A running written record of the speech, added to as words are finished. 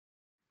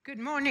Good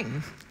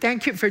morning.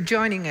 Thank you for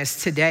joining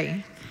us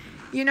today.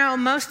 You know,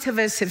 most of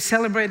us have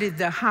celebrated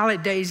the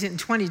holidays in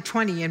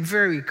 2020 in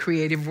very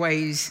creative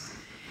ways,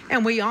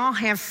 and we all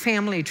have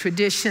family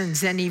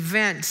traditions and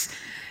events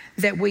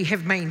that we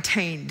have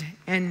maintained.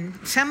 And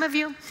some of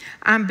you,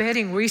 I'm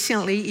betting,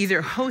 recently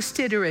either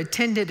hosted or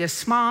attended a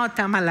small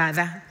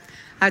tamalada,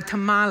 a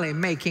tamale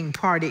making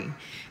party.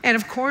 And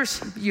of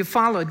course, you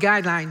followed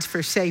guidelines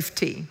for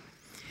safety.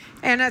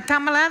 And a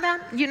tamalada,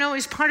 you know,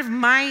 is part of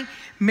my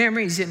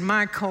memories in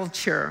my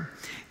culture.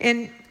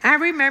 And I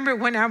remember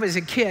when I was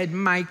a kid,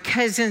 my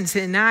cousins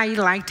and I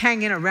liked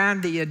hanging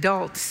around the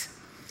adults,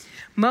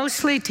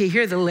 mostly to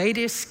hear the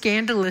latest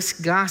scandalous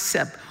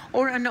gossip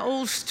or an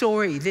old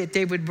story that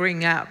they would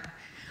bring up.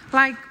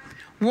 Like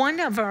one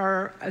of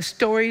our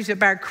stories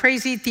about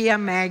crazy Tia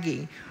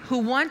Maggie, who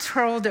once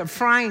hurled a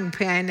frying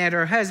pan at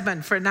her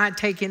husband for not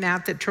taking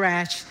out the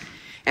trash.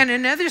 And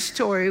another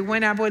story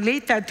when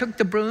Abuelita took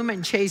the broom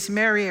and chased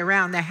Mary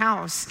around the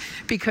house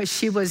because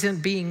she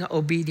wasn't being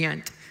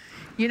obedient.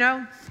 You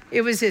know,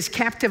 it was as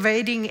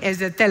captivating as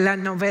a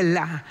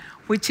telenovela,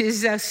 which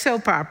is a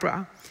soap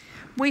opera.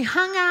 We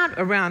hung out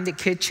around the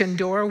kitchen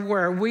door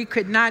where we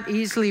could not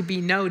easily be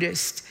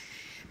noticed,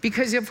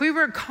 because if we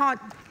were caught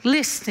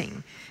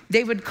listening,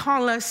 they would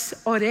call us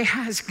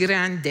orejas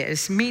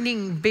grandes,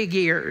 meaning big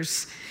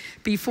ears,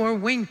 before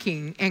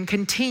winking and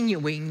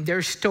continuing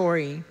their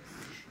story.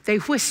 They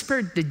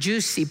whispered the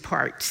juicy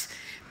parts,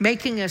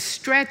 making us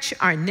stretch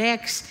our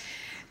necks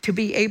to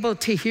be able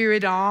to hear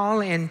it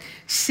all, and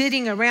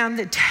sitting around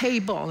the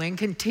table and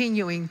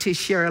continuing to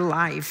share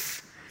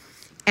life.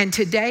 And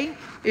today,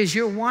 as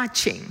you're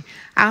watching,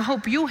 I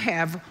hope you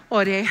have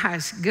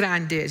orejas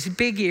grandes,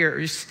 big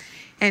ears,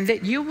 and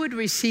that you would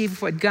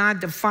receive what God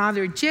the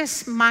Father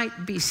just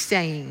might be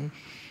saying,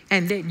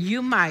 and that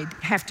you might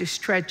have to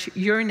stretch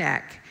your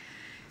neck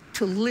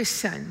to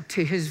listen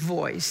to his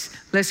voice.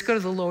 Let's go to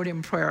the Lord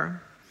in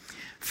prayer.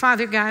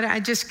 Father God,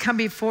 I just come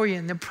before you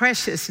in the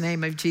precious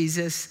name of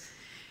Jesus.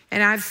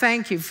 And I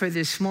thank you for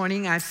this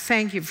morning. I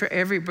thank you for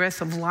every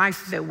breath of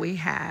life that we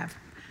have.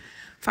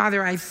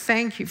 Father, I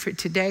thank you for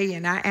today,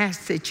 and I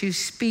ask that you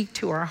speak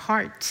to our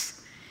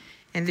hearts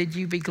and that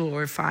you be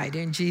glorified.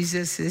 In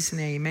Jesus'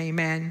 name,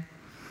 amen.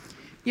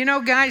 You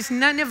know, guys,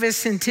 none of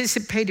us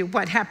anticipated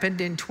what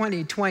happened in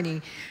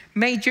 2020.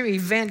 Major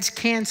events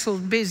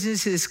canceled,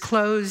 businesses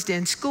closed,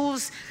 and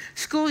schools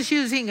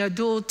using a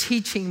dual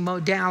teaching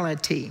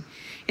modality.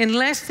 In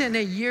less than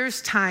a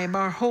year's time,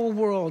 our whole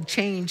world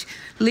changed,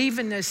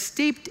 leaving us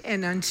steeped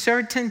in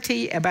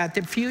uncertainty about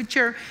the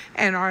future,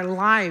 and our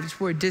lives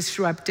were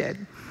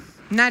disrupted.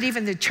 Not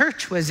even the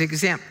church was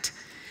exempt.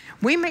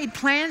 We made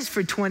plans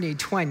for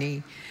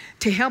 2020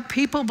 to help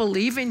people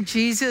believe in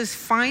Jesus,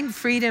 find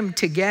freedom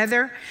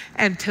together,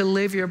 and to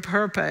live your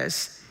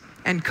purpose.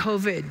 And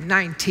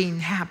COVID-19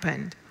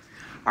 happened.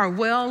 Our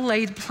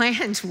well-laid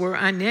plans were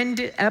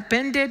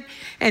upended,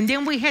 and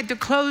then we had to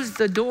close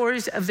the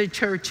doors of the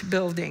church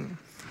building.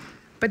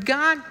 But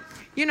God,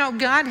 you know,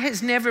 God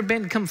has never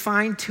been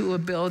confined to a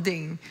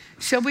building.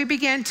 So we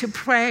began to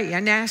pray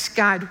and ask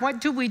God, what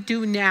do we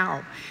do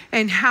now?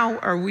 And how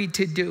are we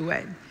to do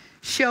it?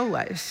 Show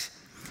us.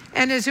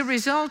 And as a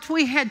result,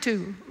 we had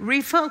to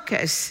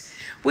refocus.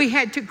 We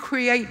had to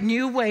create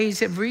new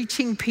ways of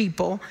reaching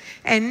people.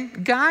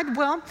 And God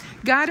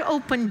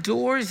opened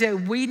doors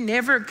that we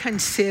never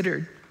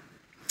considered.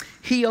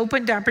 He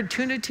opened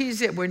opportunities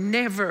that were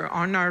never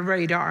on our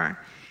radar.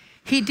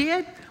 He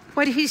did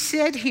what he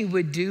said he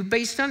would do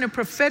based on a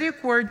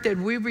prophetic word that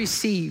we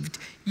received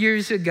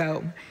years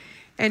ago.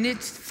 And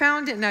it's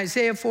found in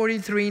Isaiah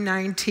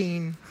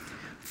 43:19.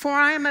 For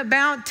I am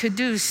about to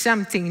do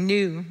something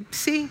new.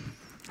 See,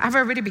 I've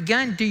already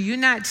begun. Do you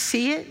not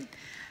see it?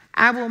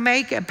 I will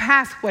make a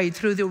pathway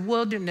through the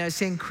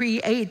wilderness and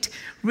create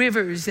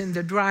rivers in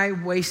the dry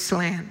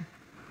wasteland.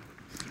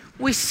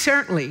 We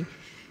certainly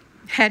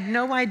had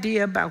no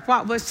idea about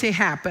what was to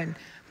happen,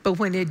 but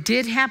when it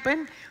did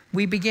happen,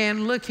 we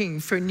began looking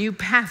for new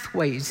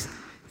pathways,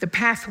 the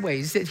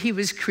pathways that he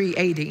was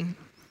creating.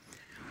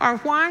 Our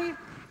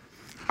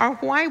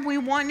why we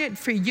wanted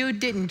for you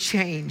didn't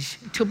change.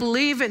 To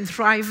believe and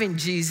thrive in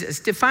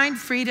Jesus, to find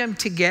freedom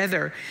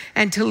together,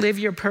 and to live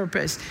your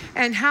purpose.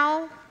 And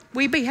how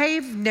we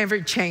behave never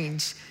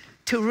changed.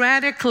 To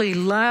radically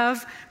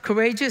love,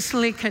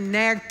 courageously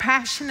connect,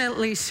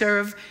 passionately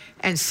serve,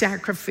 and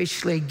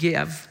sacrificially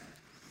give.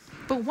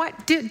 But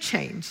what did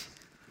change?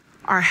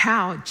 Our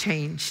how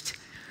changed.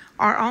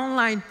 Our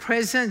online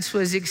presence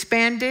was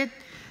expanded.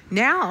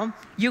 Now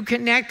you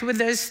connect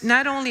with us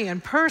not only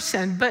in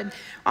person, but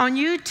on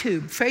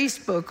YouTube,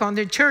 Facebook, on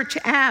the church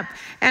app,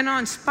 and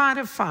on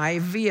Spotify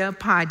via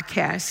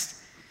podcast.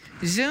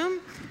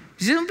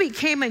 Zoom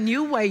became a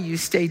new way you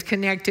stayed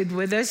connected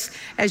with us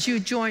as you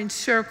joined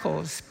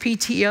circles,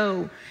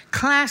 PTO,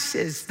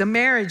 classes, the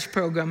marriage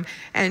program,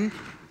 and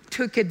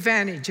took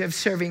advantage of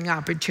serving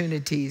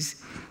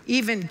opportunities.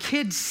 Even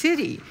Kid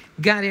City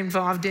got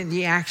involved in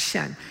the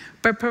action,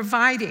 but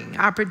providing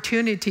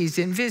opportunities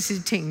in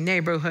visiting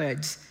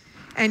neighborhoods.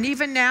 And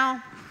even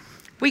now,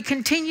 We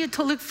continue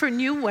to look for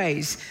new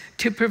ways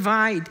to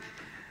provide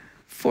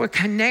for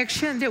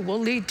connection that will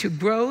lead to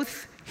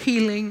growth,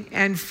 healing,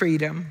 and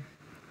freedom.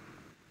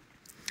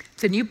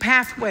 The new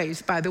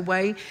pathways, by the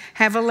way,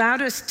 have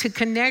allowed us to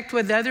connect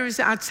with others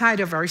outside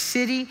of our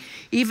city,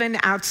 even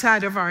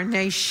outside of our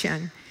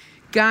nation.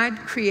 God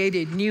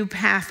created new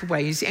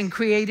pathways and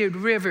created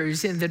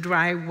rivers in the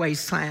dry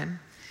wasteland.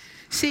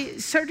 See,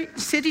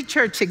 City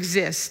Church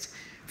exists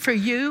for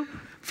you,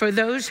 for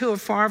those who are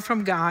far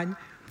from God,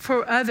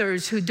 for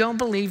others who don't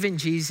believe in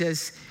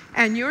Jesus,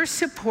 and your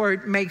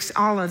support makes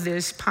all of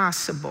this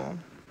possible.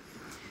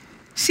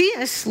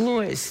 C.S.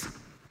 Lewis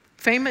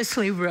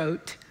famously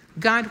wrote,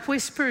 "God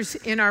whispers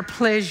in our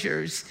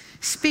pleasures,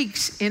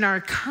 speaks in our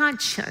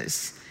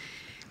conscience,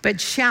 but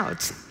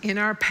shouts in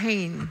our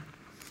pain.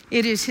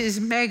 It is his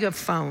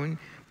megaphone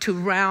to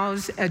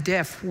rouse a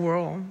deaf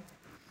world."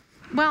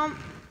 Well,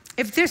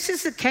 if this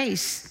is the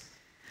case,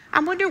 I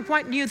wonder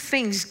what new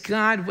things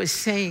God was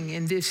saying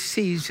in this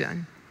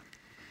season.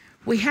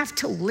 We have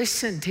to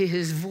listen to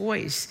his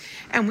voice,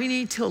 and we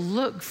need to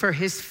look for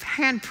his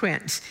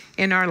handprints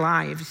in our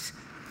lives.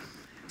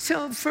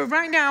 So for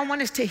right now, I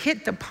want us to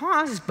hit the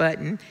pause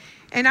button,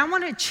 and I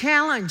want to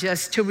challenge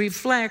us to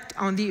reflect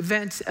on the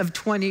events of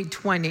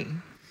 2020,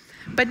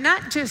 but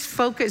not just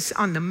focus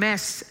on the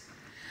mess.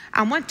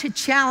 I want to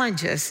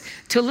challenge us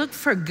to look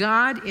for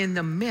God in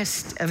the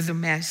midst of the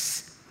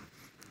mess,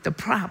 the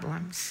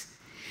problems.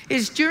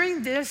 It's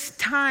during this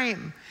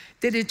time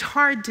that it's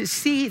hard to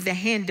see the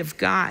hand of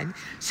God,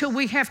 so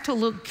we have to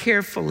look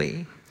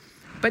carefully.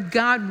 But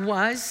God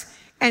was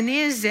and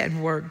is at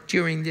work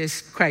during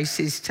this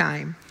crisis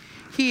time.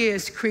 He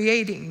is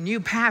creating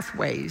new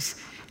pathways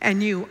and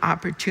new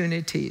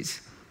opportunities.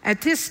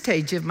 At this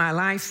stage of my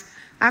life,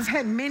 I've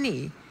had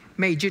many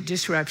major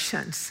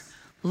disruptions: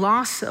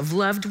 loss of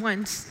loved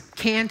ones,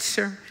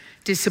 cancer,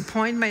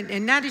 disappointment,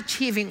 and not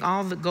achieving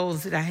all the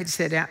goals that I had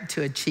set out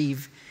to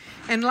achieve.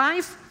 And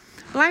life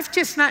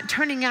just not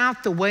turning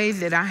out the way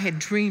that I had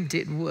dreamed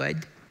it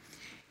would.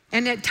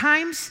 And at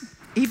times,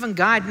 even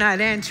God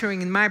not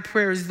answering my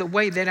prayers the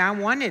way that I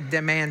wanted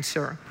them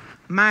answer,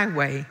 my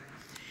way.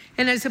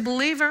 And as a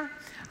believer,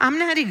 I'm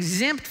not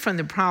exempt from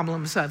the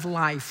problems of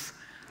life.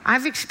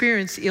 I've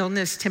experienced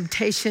illness,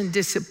 temptation,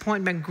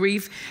 disappointment,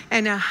 grief,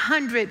 and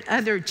 100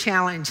 other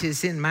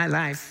challenges in my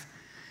life.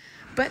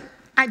 But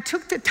I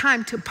took the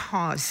time to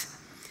pause,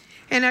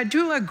 and I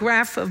drew a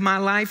graph of my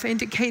life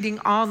indicating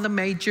all the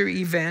major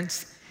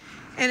events.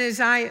 And as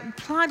I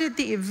plotted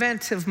the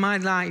events of my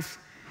life,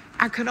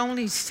 I could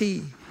only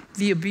see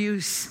the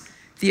abuse,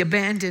 the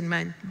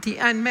abandonment, the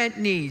unmet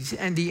needs,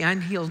 and the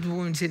unhealed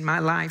wounds in my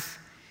life.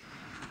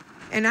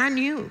 And I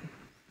knew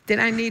that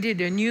I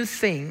needed a new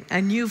thing,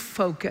 a new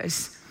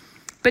focus.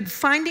 But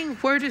finding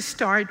where to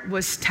start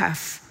was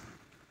tough.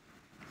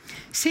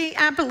 See,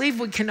 I believe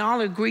we can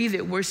all agree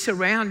that we're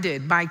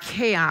surrounded by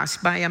chaos,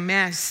 by a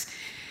mess.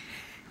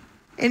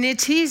 And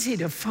it's easy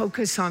to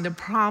focus on the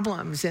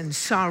problems and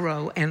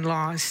sorrow and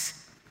loss.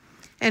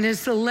 And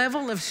as the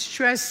level of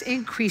stress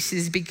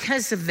increases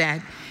because of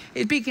that,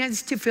 it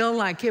begins to feel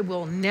like it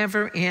will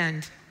never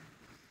end.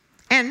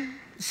 And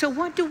so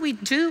what do we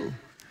do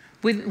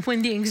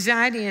when the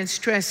anxiety and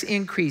stress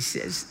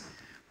increases?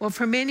 Well,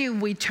 for many,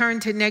 we turn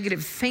to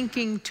negative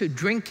thinking, to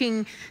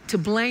drinking, to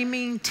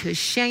blaming, to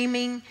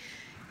shaming,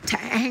 to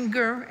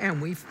anger,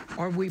 and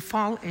we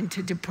fall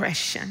into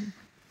depression.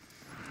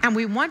 And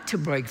we want to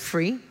break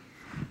free,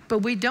 but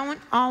we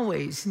don't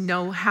always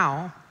know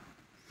how.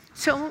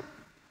 So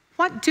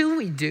what do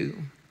we do?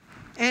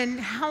 And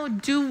how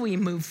do we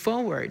move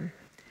forward?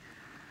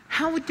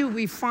 How do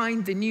we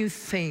find the new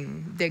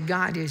thing that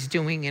God is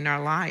doing in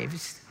our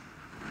lives?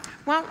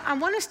 Well, I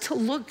want us to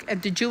look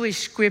at the Jewish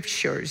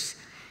scriptures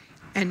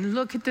and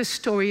look at the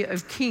story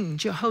of King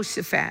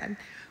Jehoshaphat,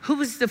 who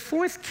was the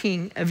fourth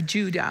king of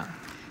Judah,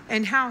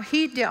 and how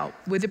he dealt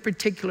with a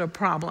particular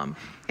problem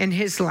in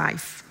his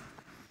life.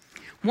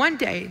 One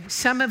day,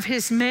 some of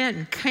his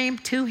men came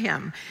to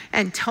him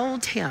and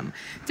told him,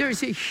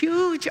 "There's a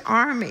huge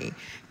army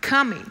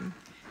coming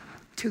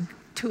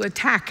to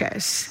attack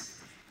us."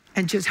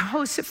 And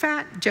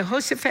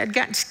Jehoshaphat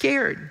got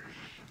scared.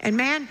 And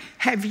man,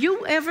 have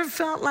you ever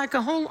felt like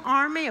a whole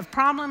army of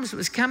problems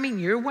was coming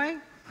your way?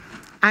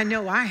 I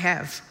know I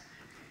have.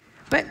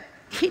 But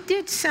he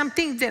did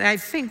something that I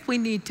think we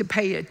need to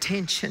pay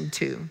attention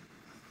to.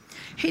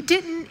 He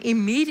didn't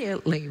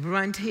immediately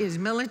run to his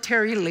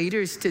military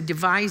leaders to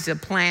devise a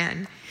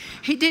plan.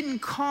 He didn't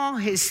call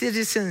his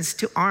citizens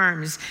to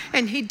arms,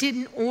 and he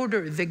didn't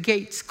order the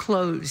gates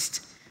closed.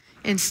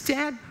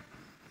 Instead,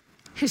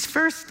 his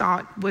first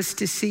thought was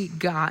to seek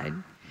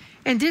God.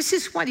 And this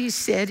is what he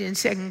said in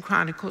 2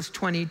 Chronicles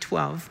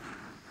 20:12.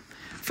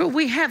 "For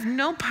we have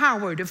no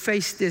power to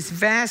face this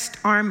vast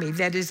army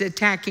that is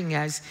attacking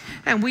us,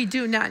 and we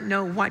do not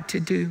know what to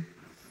do.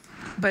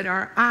 But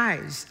our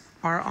eyes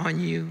are on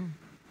you."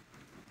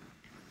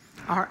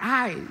 Our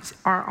eyes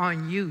are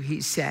on you,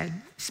 he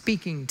said,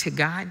 speaking to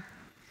God.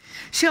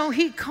 So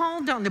he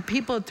called on the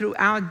people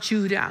throughout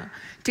Judah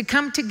to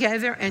come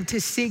together and to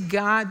seek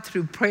God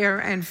through prayer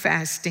and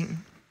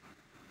fasting.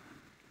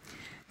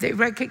 They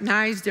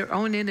recognized their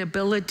own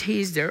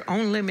inabilities, their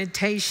own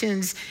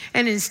limitations,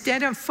 and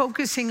instead of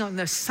focusing on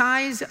the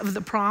size of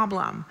the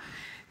problem,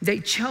 they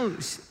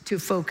chose to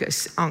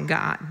focus on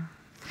God.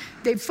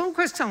 They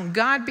focused on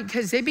God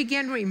because they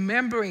began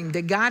remembering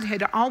that God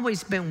had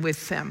always been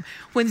with them.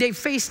 When they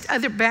faced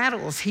other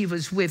battles, he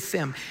was with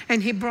them,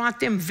 and he brought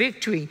them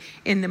victory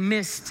in the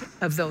midst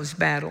of those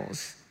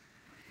battles.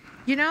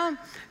 You know,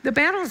 the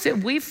battles that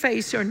we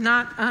face are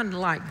not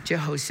unlike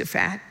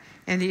Jehoshaphat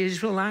and the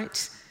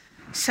Israelites.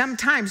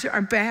 Sometimes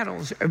our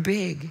battles are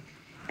big,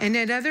 and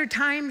at other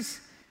times,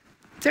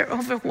 they're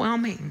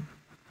overwhelming.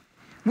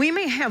 We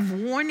may have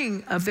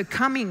warning of the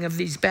coming of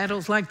these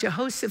battles like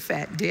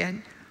Jehoshaphat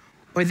did,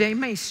 or they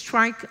may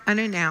strike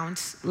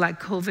unannounced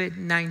like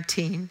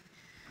COVID-19.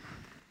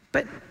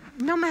 But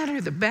no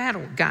matter the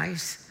battle,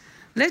 guys,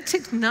 let's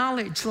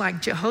acknowledge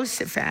like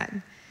Jehoshaphat,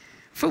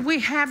 for we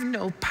have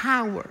no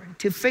power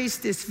to face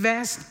this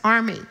vast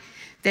army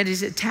that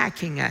is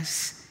attacking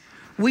us.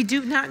 We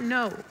do not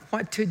know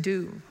what to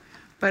do,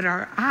 but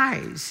our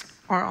eyes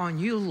are on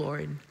you,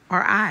 Lord.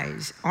 Our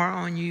eyes are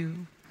on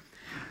you.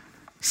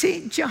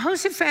 See,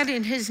 Jehoshaphat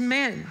and his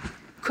men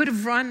could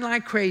have run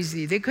like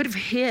crazy. They could have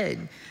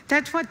hid.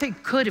 That's what they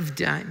could have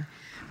done.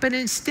 But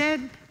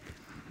instead,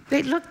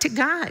 they looked to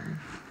God.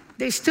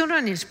 They stood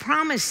on his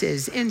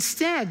promises.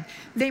 Instead,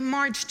 they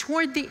marched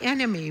toward the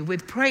enemy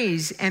with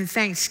praise and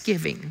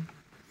thanksgiving.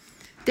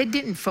 They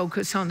didn't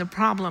focus on the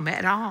problem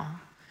at all,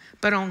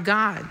 but on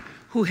God,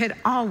 who had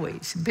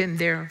always been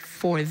there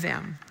for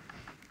them.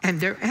 And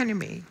their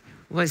enemy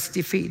was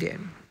defeated.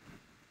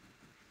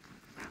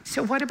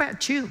 So what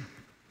about you?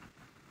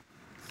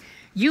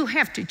 You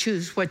have to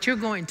choose what you're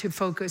going to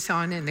focus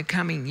on in the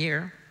coming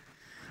year.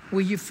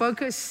 Will you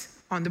focus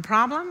on the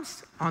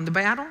problems, on the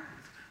battle,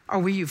 or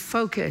will you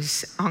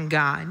focus on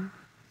God?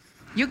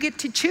 You get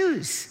to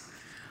choose.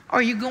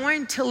 Are you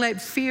going to let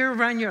fear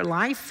run your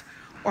life,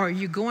 or are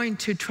you going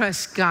to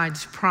trust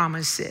God's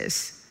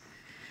promises?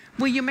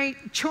 Will you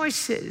make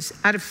choices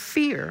out of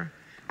fear,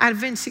 out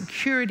of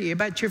insecurity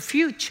about your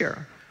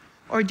future?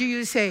 Or do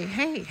you say,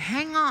 hey,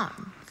 hang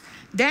on,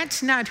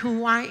 that's not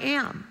who I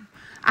am.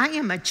 I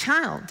am a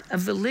child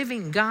of the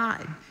living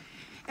God,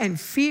 and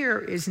fear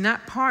is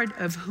not part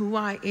of who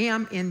I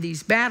am in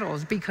these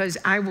battles because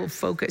I will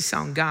focus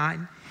on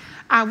God.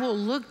 I will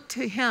look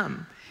to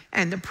him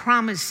and the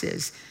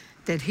promises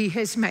that he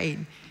has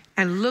made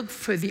and look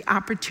for the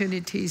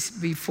opportunities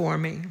before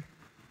me.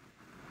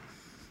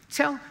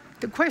 So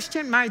the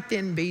question might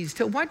then be,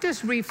 so what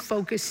does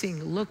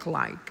refocusing look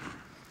like?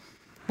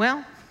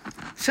 Well,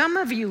 some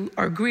of you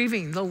are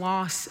grieving the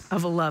loss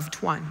of a loved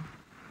one.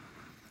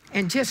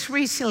 And just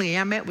recently,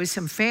 I met with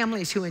some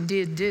families who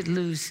indeed did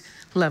lose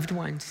loved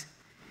ones.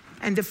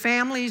 And the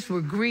families were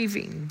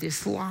grieving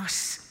this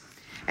loss.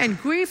 And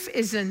grief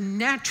is a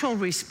natural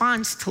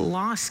response to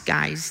loss,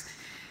 guys.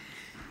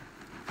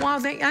 While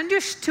they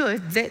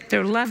understood that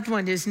their loved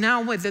one is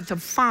now with the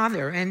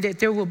Father and that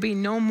there will be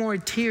no more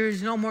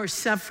tears, no more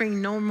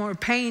suffering, no more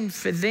pain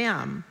for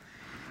them,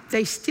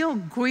 they still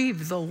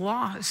grieve the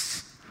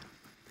loss.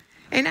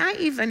 And I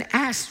even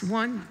asked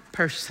one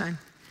person,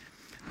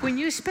 when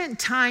you spent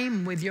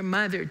time with your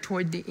mother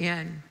toward the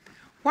end,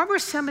 what were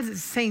some of the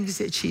things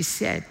that she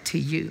said to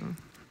you?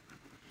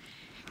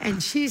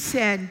 And she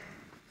said,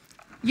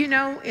 you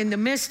know, in the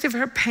midst of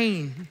her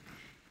pain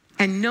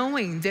and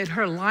knowing that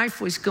her life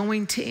was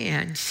going to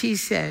end, she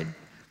said,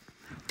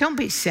 don't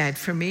be sad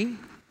for me.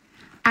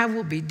 I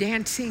will be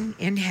dancing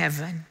in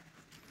heaven.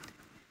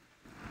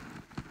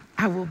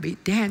 I will be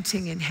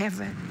dancing in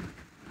heaven.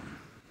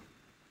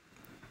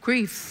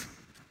 Grief,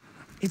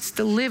 it's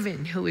the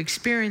living who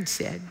experience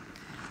it.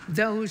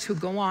 Those who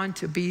go on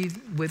to be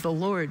with the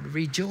Lord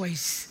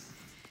rejoice.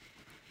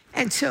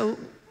 And so,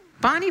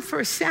 Bonnie, for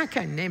a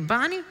second, and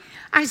Bonnie,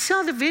 I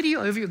saw the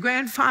video of your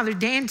grandfather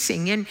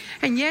dancing, and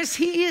yes,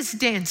 he is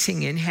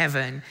dancing in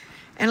heaven.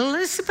 And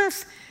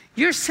Elizabeth,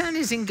 your son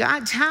is in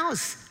God's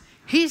house.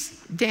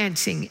 He's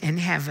dancing in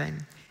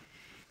heaven.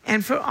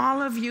 And for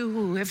all of you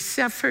who have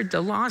suffered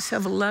the loss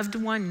of a loved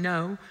one,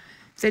 know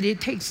that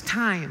it takes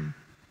time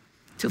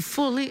to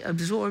fully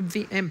absorb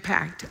the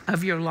impact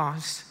of your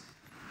loss.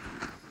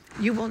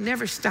 You will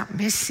never stop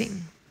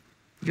missing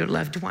your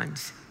loved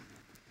ones,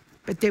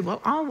 but they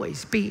will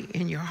always be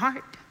in your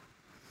heart.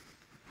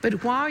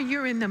 But while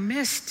you're in the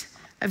midst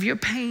of your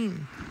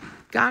pain,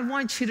 God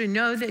wants you to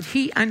know that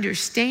he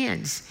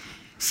understands.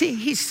 See,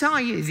 he saw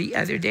you the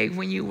other day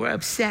when you were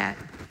upset.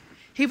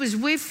 He was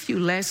with you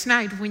last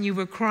night when you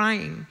were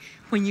crying,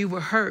 when you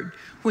were hurt,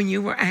 when you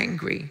were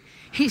angry.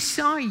 He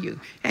saw you,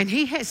 and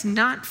he has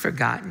not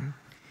forgotten.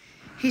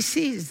 He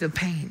sees the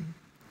pain.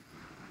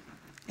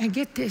 And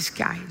get this,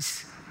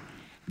 guys.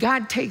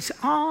 God takes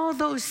all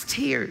those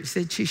tears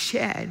that you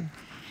shed,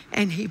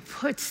 and he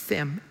puts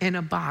them in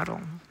a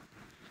bottle.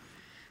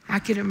 I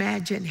can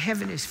imagine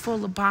heaven is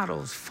full of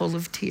bottles, full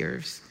of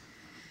tears.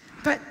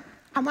 But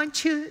I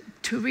want you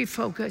to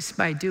refocus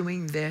by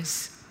doing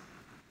this.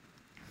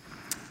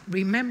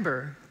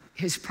 Remember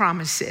his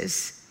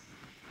promises.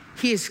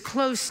 He is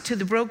close to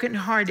the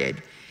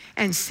brokenhearted,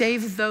 and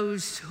save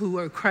those who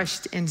are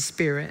crushed in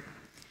spirit.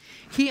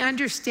 He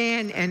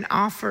understands and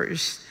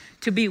offers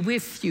to be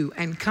with you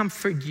and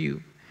comfort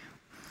you.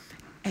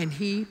 And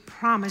he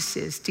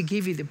promises to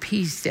give you the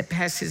peace that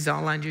passes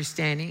all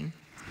understanding.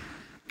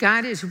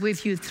 God is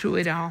with you through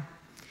it all.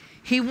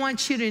 He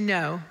wants you to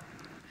know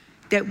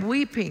that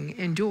weeping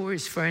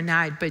endures for a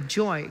night, but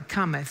joy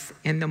cometh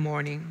in the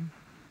morning.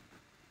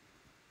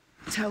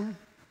 So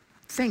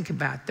think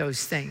about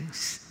those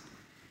things.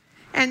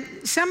 And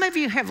some of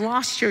you have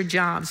lost your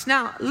jobs.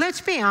 Now, let's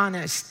be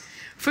honest.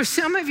 For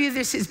some of you,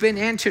 this has been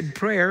answered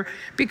prayer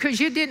because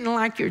you didn't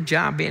like your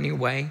job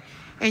anyway,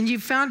 and you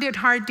found it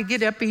hard to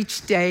get up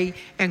each day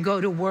and go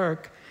to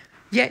work.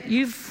 Yet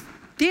you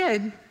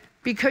did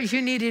because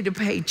you needed a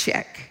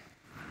paycheck.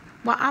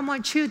 Well, I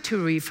want you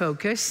to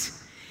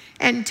refocus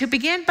and to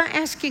begin by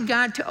asking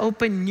God to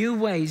open new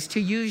ways to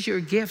use your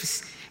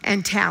gifts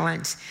and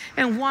talents.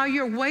 And while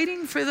you're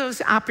waiting for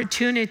those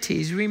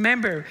opportunities,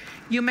 remember,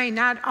 you may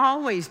not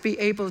always be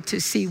able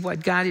to see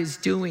what God is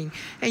doing,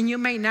 and you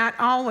may not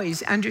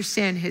always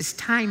understand his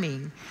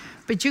timing,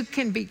 but you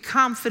can be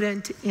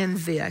confident in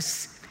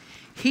this.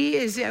 He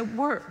is at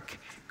work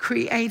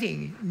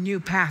creating new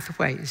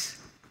pathways.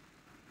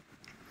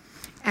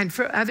 And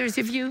for others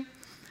of you,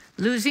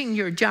 losing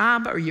your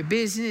job or your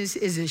business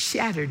is a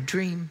shattered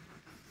dream.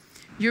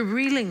 You're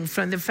reeling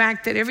from the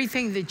fact that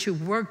everything that you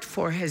worked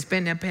for has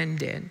been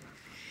upended.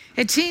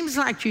 It seems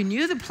like you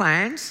knew the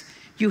plans,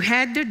 you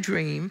had the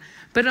dream,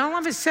 but all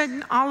of a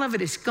sudden, all of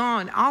it is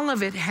gone. All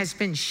of it has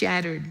been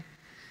shattered.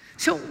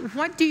 So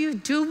what do you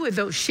do with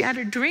those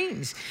shattered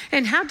dreams?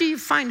 And how do you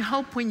find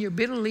hope when you're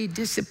bitterly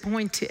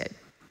disappointed?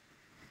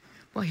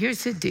 Well,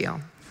 here's the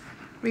deal.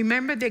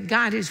 Remember that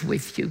God is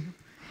with you.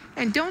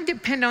 And don't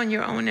depend on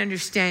your own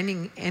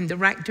understanding and the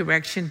right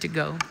direction to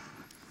go.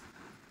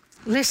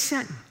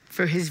 Listen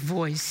for his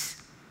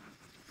voice.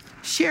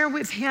 Share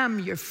with him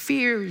your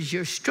fears,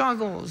 your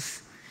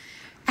struggles.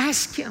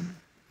 Ask him,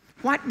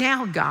 what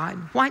now, God?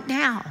 What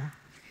now?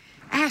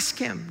 Ask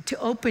him to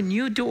open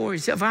new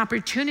doors of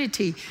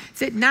opportunity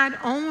that not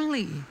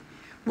only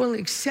will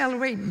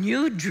accelerate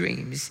new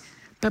dreams,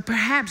 but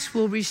perhaps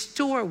will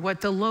restore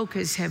what the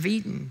locusts have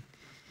eaten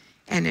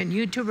and a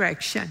new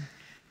direction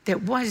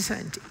that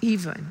wasn't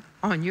even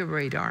on your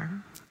radar.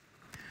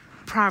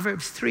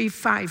 Proverbs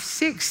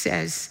 3:5-6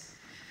 says,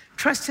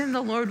 trust in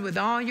the Lord with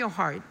all your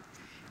heart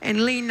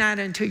and lean not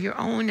unto your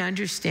own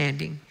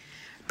understanding,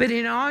 but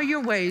in all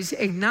your ways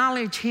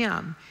acknowledge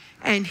him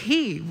and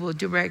he will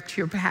direct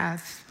your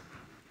path.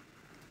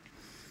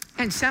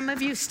 And some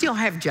of you still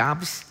have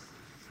jobs,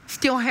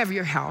 still have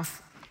your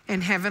health,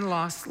 and haven't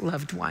lost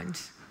loved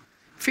ones.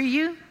 For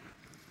you,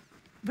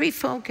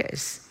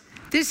 refocus.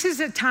 This is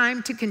a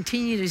time to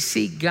continue to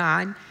seek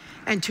God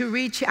and to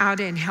reach out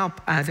and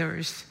help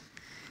others.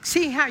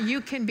 See how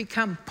you can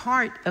become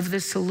part of the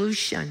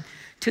solution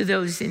to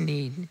those in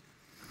need.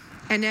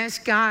 And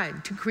ask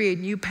God to create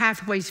new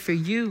pathways for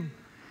you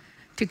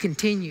to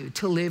continue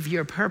to live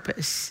your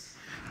purpose.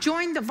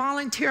 Join the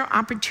volunteer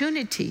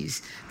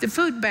opportunities, the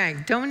food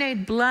bank,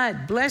 donate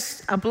blood,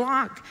 bless a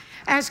block.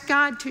 Ask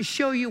God to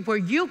show you where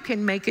you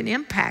can make an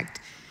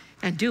impact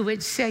and do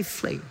it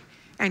safely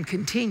and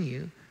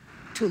continue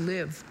to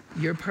live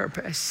your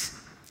purpose.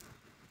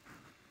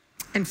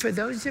 And for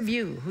those of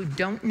you who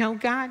don't know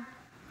God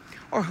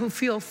or who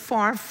feel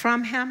far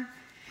from him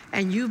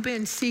and you've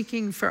been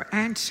seeking for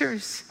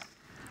answers,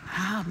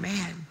 oh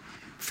man,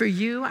 for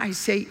you, I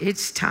say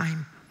it's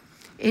time.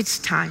 It's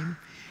time.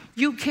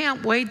 You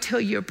can't wait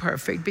till you're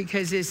perfect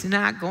because it's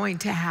not going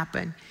to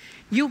happen.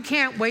 You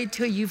can't wait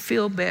till you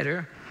feel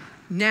better.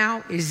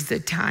 Now is the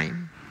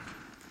time.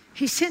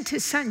 He sent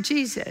his son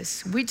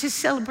Jesus. We just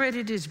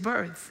celebrated his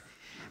birth,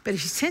 but he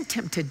sent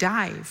him to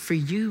die for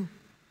you.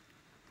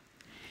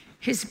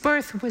 His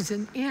birth was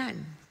an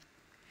end.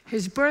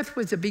 His birth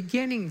was a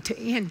beginning to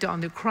end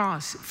on the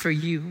cross for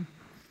you.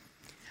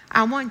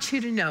 I want you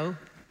to know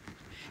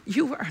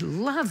you are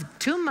loved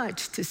too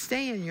much to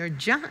stay in your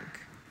junk.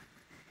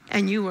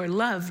 And you are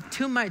loved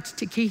too much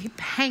to keep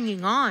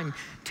hanging on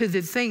to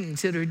the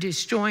things that are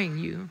destroying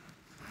you.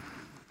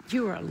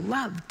 You are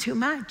loved too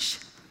much.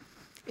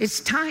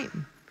 It's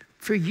time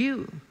for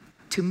you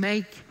to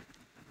make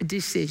a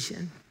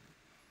decision.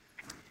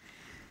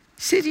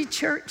 City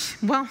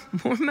Church, well,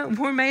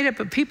 we're made up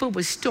of people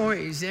with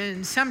stories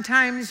and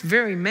sometimes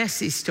very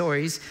messy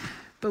stories,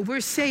 but we're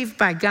saved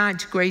by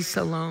God's grace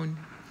alone.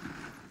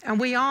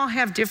 And we all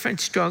have different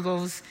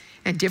struggles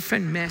and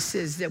different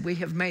messes that we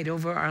have made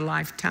over our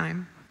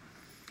lifetime.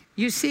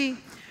 You see,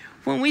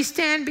 when we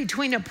stand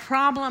between a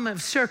problem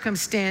of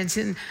circumstance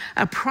and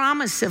a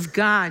promise of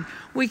God,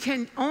 we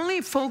can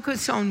only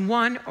focus on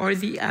one or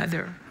the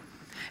other.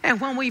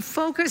 And when we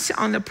focus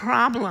on the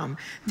problem,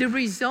 the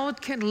result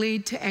can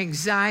lead to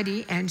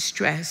anxiety and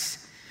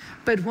stress.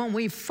 But when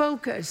we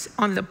focus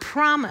on the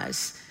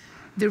promise,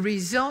 the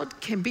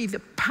result can be the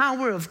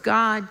power of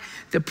God,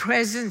 the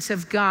presence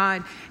of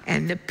God,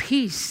 and the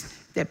peace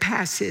that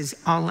passes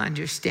all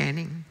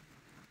understanding.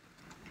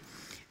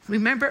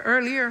 Remember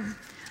earlier,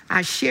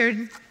 I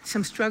shared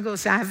some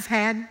struggles I've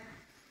had.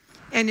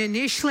 And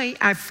initially,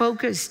 I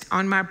focused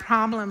on my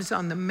problems,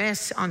 on the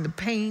mess, on the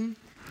pain.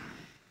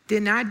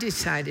 Then I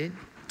decided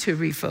to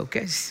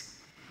refocus.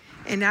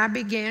 And I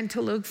began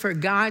to look for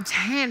God's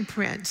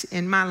handprints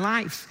in my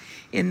life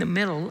in the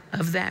middle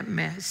of that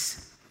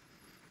mess.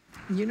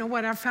 You know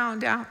what I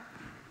found out?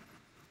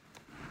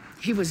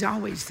 He was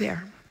always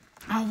there,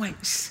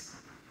 always.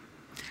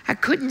 I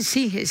couldn't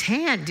see his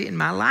hand in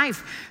my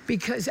life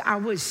because I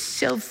was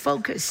so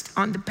focused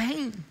on the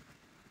pain.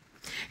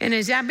 And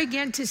as I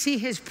began to see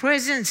his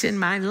presence in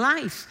my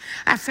life,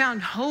 I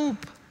found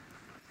hope.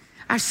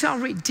 I saw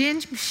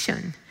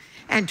redemption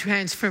and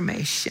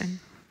transformation.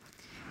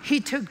 He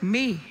took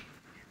me,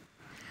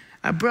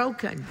 a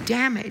broken,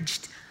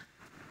 damaged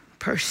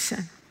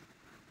person.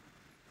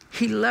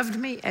 He loved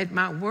me at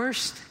my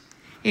worst,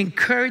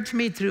 encouraged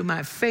me through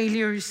my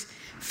failures,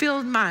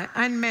 filled my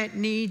unmet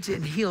needs,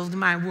 and healed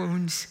my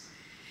wounds.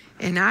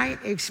 And I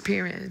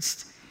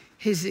experienced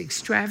his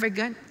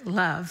extravagant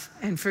love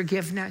and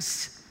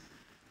forgiveness,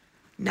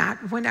 not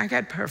when I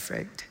got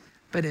perfect,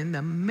 but in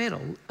the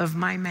middle of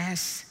my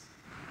mess.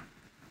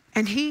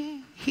 And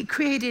he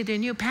created a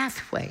new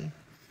pathway.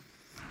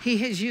 He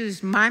has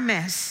used my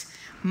mess,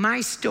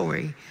 my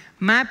story,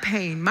 my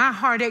pain, my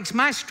heartaches,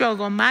 my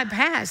struggle, my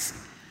past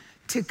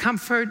to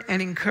comfort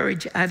and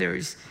encourage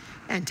others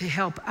and to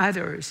help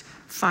others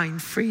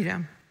find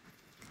freedom.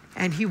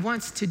 And he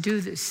wants to do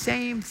the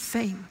same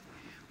thing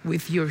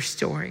with your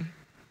story.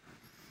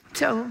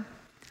 So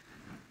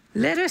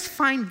let us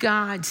find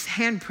God's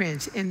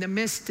handprints in the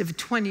midst of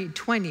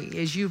 2020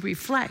 as you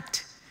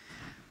reflect,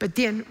 but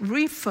then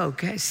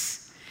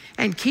refocus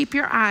and keep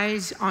your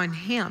eyes on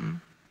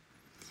him.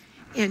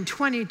 In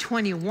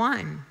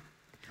 2021,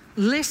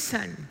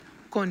 listen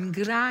con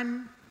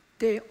grande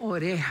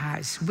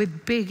orejas,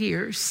 with big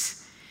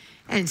ears,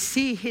 and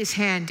see his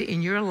hand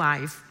in your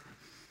life,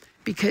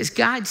 because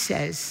God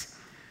says,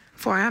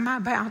 for I'm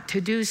about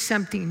to do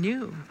something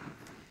new.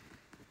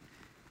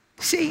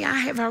 See, I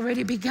have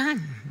already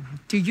begun.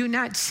 Do you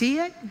not see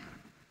it?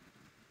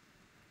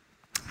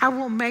 I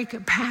will make a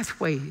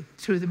pathway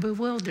through the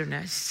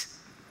wilderness,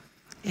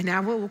 and I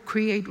will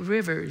create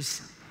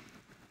rivers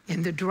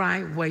in the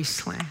dry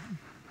wasteland.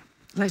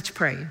 Let's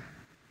pray.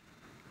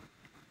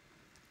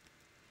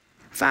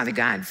 Father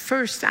God,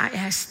 first I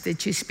ask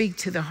that you speak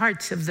to the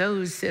hearts of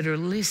those that are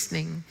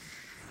listening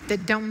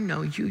that don't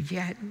know you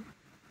yet,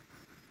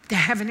 that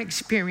haven't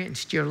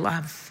experienced your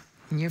love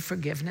and your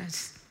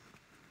forgiveness,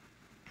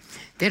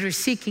 that are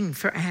seeking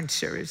for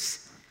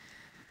answers.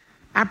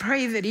 I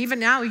pray that even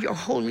now your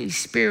Holy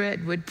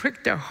Spirit would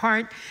prick their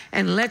heart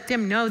and let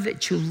them know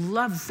that you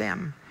love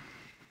them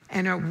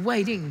and are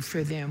waiting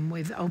for them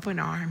with open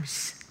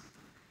arms.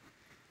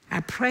 I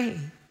pray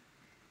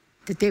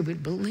that they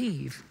would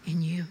believe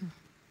in you.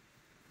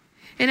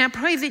 And I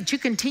pray that you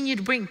continue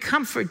to bring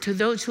comfort to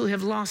those who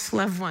have lost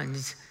loved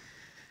ones.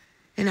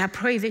 And I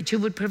pray that you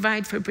would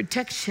provide for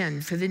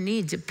protection for the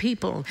needs of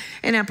people.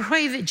 And I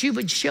pray that you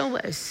would show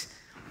us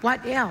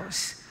what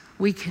else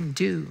we can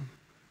do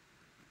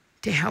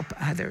to help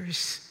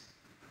others.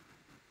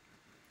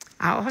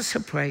 I also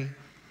pray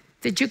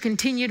that you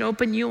continue to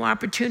open new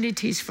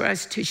opportunities for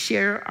us to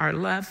share our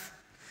love,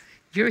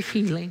 your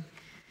healing,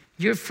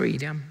 your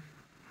freedom.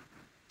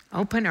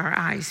 Open our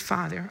eyes,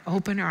 Father,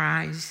 open our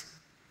eyes.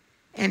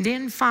 And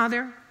then,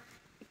 Father,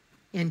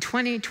 in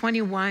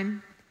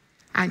 2021,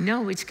 I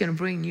know it's going to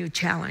bring new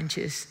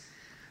challenges,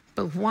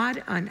 but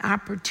what an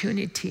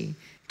opportunity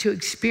to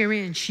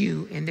experience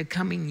you in the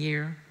coming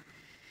year.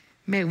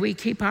 May we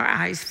keep our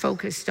eyes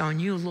focused on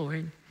you,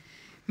 Lord.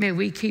 May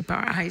we keep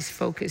our eyes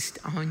focused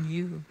on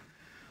you.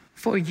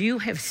 For you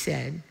have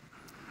said,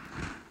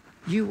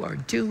 you are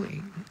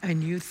doing a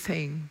new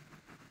thing.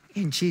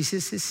 In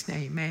Jesus'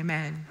 name,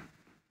 amen.